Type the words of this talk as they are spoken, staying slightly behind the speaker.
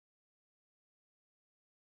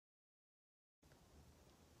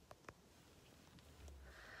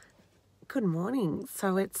Good morning.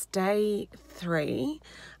 So it's day 3.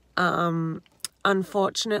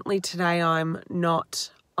 Unfortunately today I'm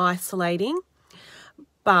not isolating,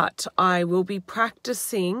 but I will be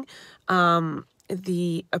practicing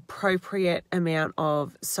the appropriate amount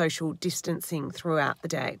of social distancing throughout the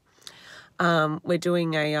day. We're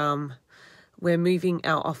moving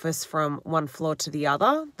our office from one floor to the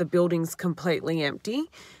other. The building's completely empty,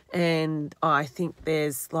 and I think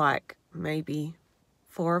there's like maybe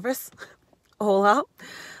 4 of us all up.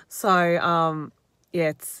 So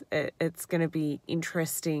yeah, it's going to be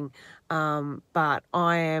interesting, but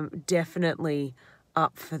I am definitely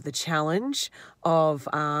up for the challenge of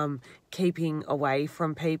keeping away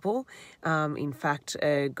from people. In fact,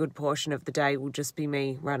 a good portion of the day will just be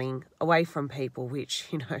me running away from people, which,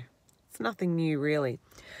 it's nothing new really.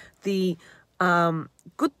 The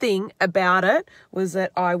good thing about it was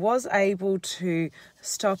that I was able to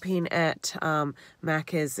stop in at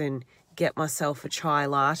Macca's and get myself a chai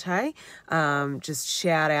latte. Just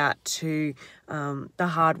shout out to the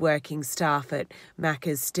hardworking staff at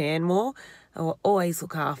Macca's Stanmore. They will always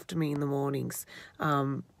look after me in the mornings.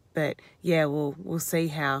 But yeah, we'll see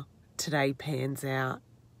how today pans out.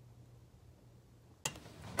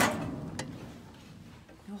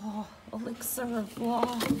 Oh, elixir of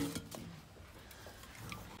life.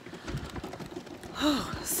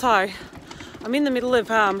 So I'm in the middle of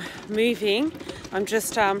moving. I'm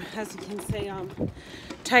just, as you can see, I'm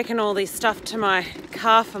taking all this stuff to my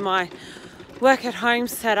car for my work at home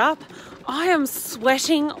setup. I am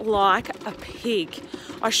sweating like a pig.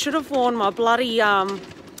 I should have worn my bloody, what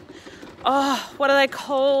are they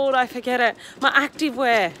called? I forget it. My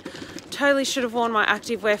activewear. Totally should have worn my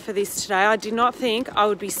activewear for this today. I did not think I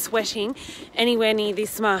would be sweating anywhere near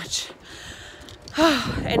this much.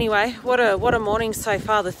 Anyway, what a morning so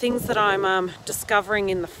far. The things that I'm discovering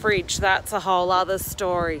in the fridge, that's a whole other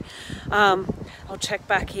story. I'll check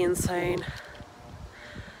back in soon.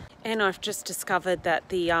 And I've just discovered that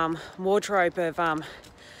the wardrobe of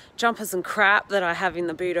jumpers and crap that I have in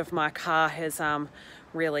the boot of my car has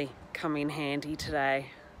really come in handy today.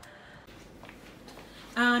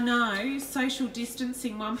 No, social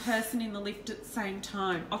distancing, 1 person in the lift at the same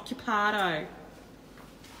time. Occupado.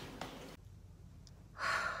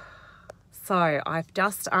 So I've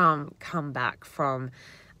just come back from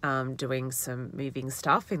doing some moving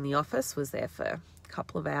stuff in the office. Was there for a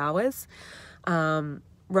couple of hours.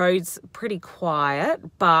 Road's pretty quiet,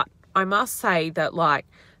 but I must say that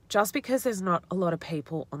just because there's not a lot of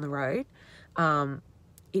people on the road,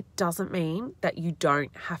 it doesn't mean that you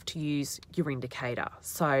don't have to use your indicator.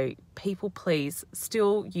 So people, please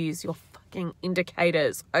still use your fucking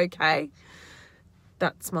indicators, okay?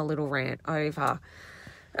 That's my little rant over.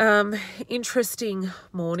 Interesting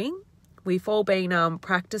morning. We've all been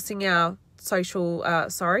practicing our physical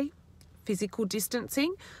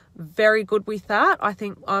distancing. Very good with that. I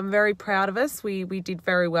think I'm very proud of us. We did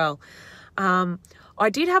very well. I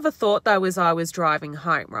did have a thought though as I was driving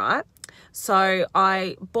home, right? So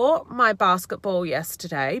I bought my basketball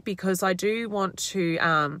yesterday because I do want to,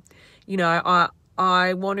 I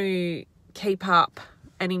want to keep up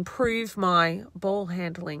and improve my ball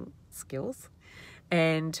handling skills.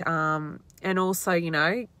 And also,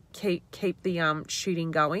 keep the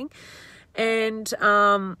shooting going. And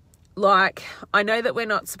I know that we're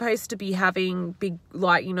not supposed to be having big,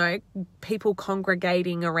 people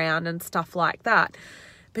congregating around and stuff like that,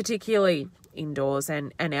 particularly indoors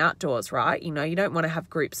and outdoors, right? You don't want to have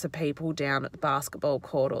groups of people down at the basketball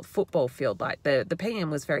court or football field. Like the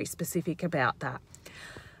PM was very specific about that.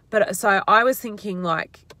 But so I was thinking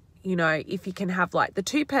if you can have the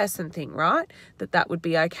 2-person thing, right? That would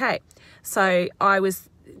be okay. So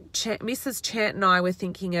Mrs. Chant and I were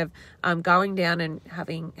thinking of going down and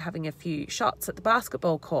having a few shots at the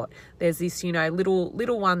basketball court. There's this,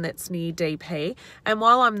 little one that's near DP. And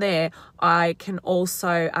while I'm there, I can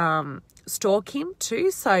also stalk him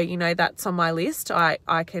too. So, that's on my list. I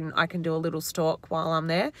can do a little stalk while I'm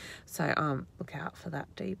there. So look out for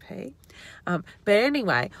that, DP. But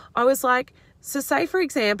anyway, I was like, so say for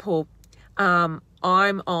example, I'm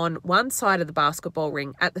on one side of the basketball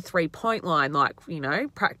ring at the 3-point line,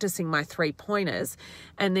 practicing my 3-pointers.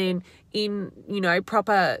 And then in,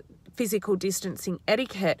 proper physical distancing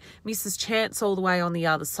etiquette, Mrs. Chant's all the way on the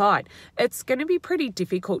other side. It's going to be pretty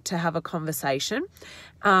difficult to have a conversation.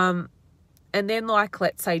 And then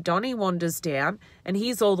let's say Donnie wanders down and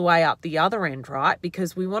he's all the way up the other end, right?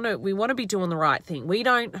 Because we want to be doing the right thing.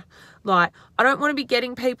 I don't want to be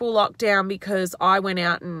getting people locked down because I went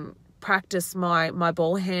out and practiced my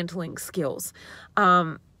ball handling skills.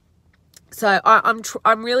 So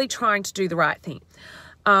I'm really trying to do the right thing.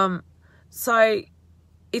 So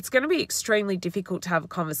it's going to be extremely difficult to have a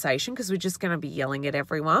conversation because we're just going to be yelling at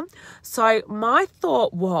everyone. So my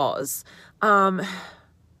thought was,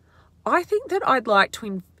 I think that I'd like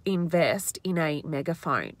to invest in a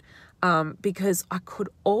megaphone, because I could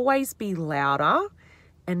always be louder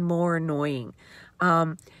and more annoying.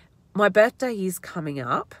 My birthday is coming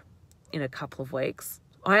up in a couple of weeks.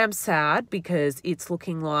 I am sad because it's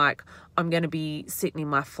looking like I'm going to be sitting in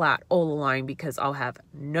my flat all alone because I'll have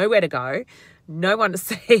nowhere to go, no one to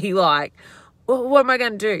see. Like, well, what am I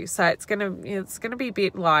going to do? So it's going to be a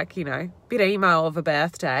bit like, bit emo of a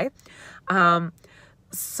birthday.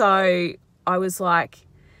 So I was like,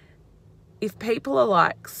 if people are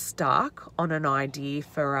like stuck on an idea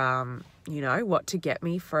for, what to get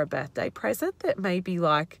me for a birthday present, that maybe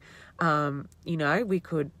like, we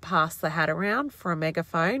could pass the hat around for a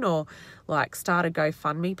megaphone, or like start a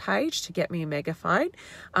GoFundMe page to get me a megaphone.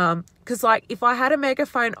 Because like if I had a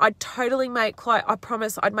megaphone, I'd totally make, like, I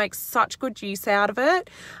promise I'd make such good use out of it.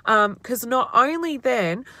 Because not only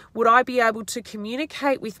then would I be able to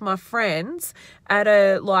communicate with my friends at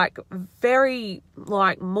a like very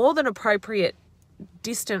like more than appropriate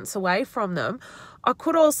distance away from them, I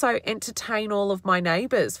could also entertain all of my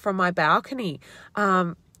neighbours from my balcony.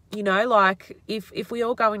 Like if we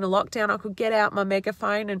all go into lockdown, I could get out my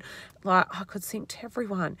megaphone and like I could sing to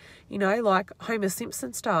everyone, like Homer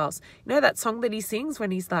Simpson styles. That song that he sings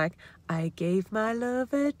when he's like, I gave my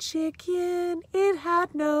love a chicken, it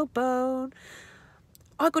had no bone.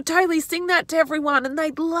 I could totally sing that to everyone and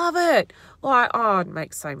they'd love it. Like, oh, it'd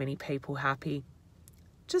make so many people happy.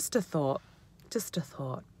 Just a thought.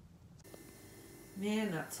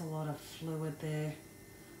 Man, that's a lot of fluid there.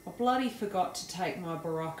 I bloody forgot to take my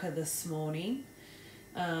Berocca this morning.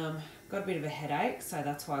 Got a bit of a headache, so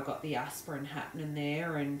that's why I got the aspirin happening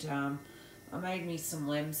there. And I made me some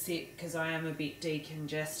Lemsip because I am a bit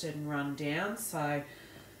decongested and run down. So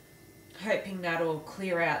hoping that'll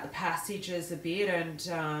clear out the passages a bit.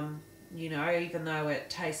 And, even though it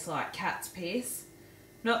tastes like cat's piss.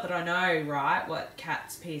 Not that I know, right, what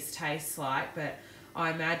cat's piss tastes like, but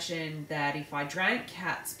I imagine that if I drank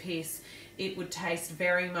cat's piss, it would taste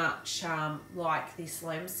very much like this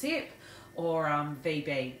Lemsip or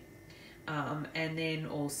VB. And then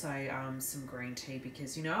also some green tea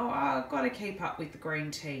because, I've got to keep up with the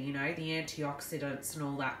green tea, the antioxidants and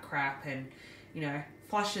all that crap and,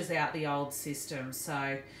 flushes out the old system.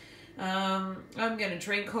 So I'm going to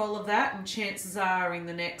drink all of that, and chances are in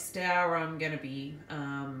the next hour I'm going to be,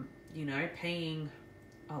 peeing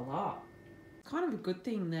a lot. Kind of a good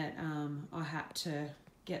thing that I had to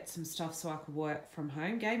get some stuff so I could work from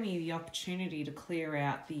home. Gave me the opportunity to clear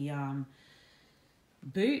out the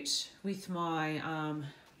boot with my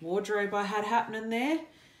wardrobe I had happening there.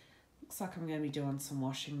 Looks like I'm going to be doing some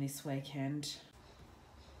washing this weekend.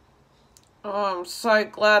 Oh, I'm so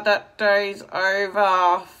glad that day's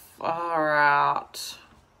over. Far out.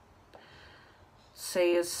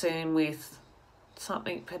 See you soon with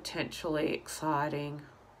something potentially exciting.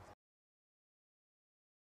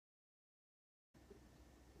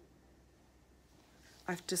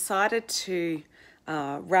 I've decided to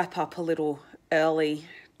wrap up a little early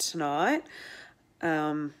tonight.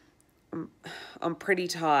 I'm pretty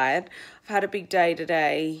tired. I've had a big day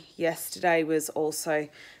today. Yesterday was also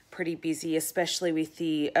pretty busy, especially with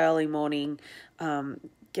the early morning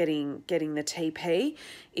getting the TP.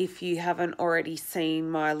 If you haven't already seen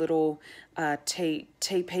my little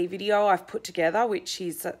TP video I've put together, which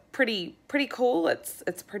is pretty cool. It's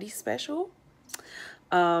pretty special.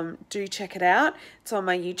 Do check it out. It's on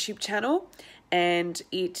my YouTube channel and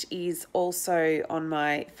it is also on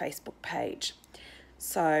my Facebook page.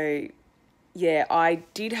 So yeah, I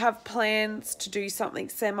did have plans to do something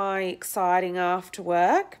semi-exciting after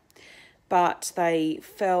work, but they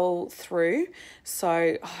fell through.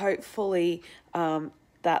 So hopefully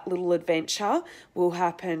that little adventure will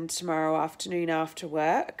happen tomorrow afternoon after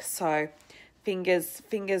work. So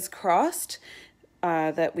fingers crossed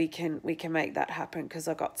that we can make that happen, because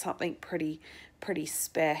I got something pretty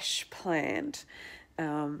special planned,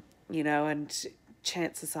 and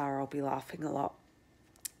chances are I'll be laughing a lot.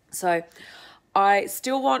 So I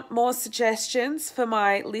still want more suggestions for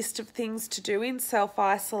my list of things to do in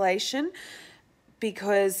self-isolation,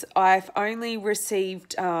 because I've only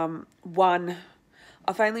received one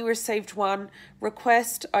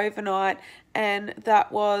request overnight, and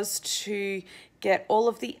that was to get all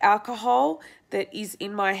of the alcohol that is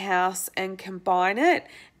in my house and combine it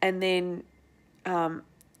and then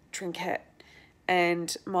drink it.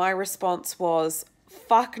 And my response was,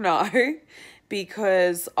 fuck no,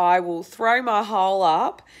 because I will throw my hole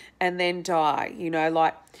up and then die.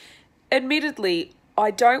 Admittedly, I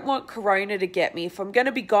don't want Corona to get me. If I'm going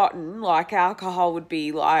to be gotten, like, alcohol would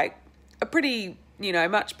be like a pretty, you know,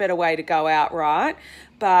 much better way to go out, right?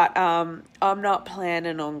 But I'm not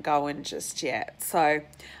planning on going just yet. So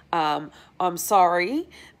I'm sorry,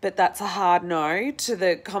 but that's a hard no to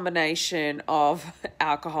the combination of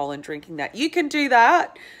alcohol and drinking that. You can do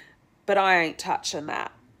that, but I ain't touching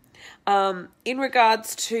that. In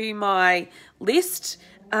regards to my list,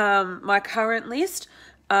 my current list,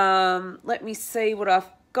 let me see what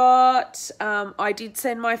I've got. I did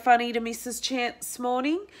send my funny to Mrs. Chant this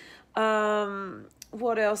morning.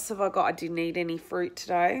 What else have I got? I didn't eat any fruit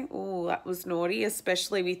today. Oh, that was naughty,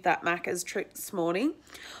 especially with that Macca's trip this morning.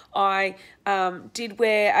 I did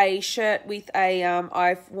wear a shirt with a,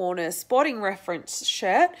 I've worn a Sporting Reference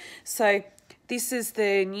shirt. So this is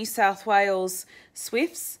the New South Wales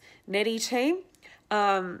Swifts Netty team.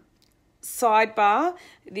 Sidebar,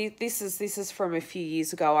 this is from a few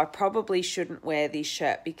years ago. I probably shouldn't wear this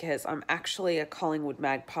shirt because I'm actually a Collingwood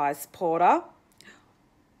Magpies supporter.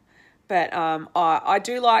 But I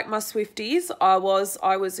do like my Swifties. I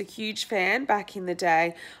was a huge fan back in the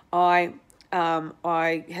day. I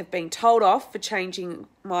have been told off for changing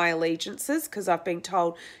my allegiances because I've been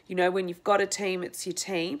told, you know, when you've got a team, it's your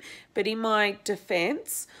team. But in my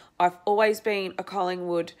defence, I've always been a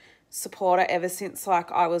Collingwood supporter ever since,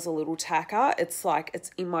 like, I was a little tacker. It's like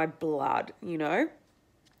it's in my blood, you know.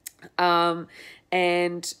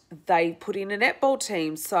 And they put in a netball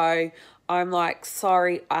team, so I'm like,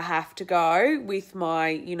 sorry, I have to go with my,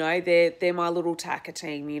 you know, they're my little tacker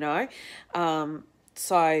team, you know.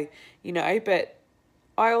 So, you know, but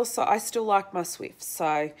I still like my Swifts.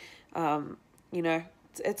 So, you know,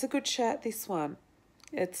 it's a good shirt, this one.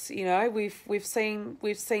 It's, you know, we've seen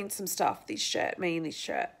some stuff, this shirt, me in this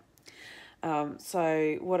shirt.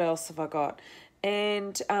 So what else have I got?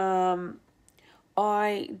 And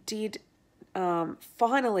I did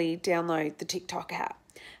finally download the TikTok app.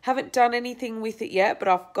 Haven't done anything with it yet, but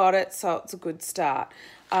I've got it, so it's a good start.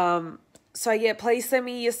 So yeah, please send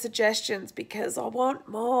me your suggestions because I want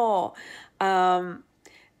more. And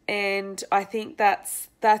I think that's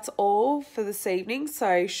all for this evening.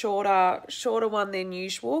 So shorter one than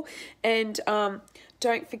usual. And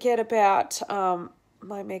don't forget about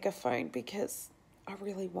my megaphone because I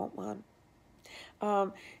really want one.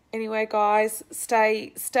 Anyway, guys,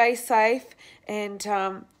 stay safe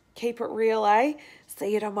and keep it real, eh?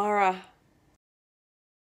 See you tomorrow.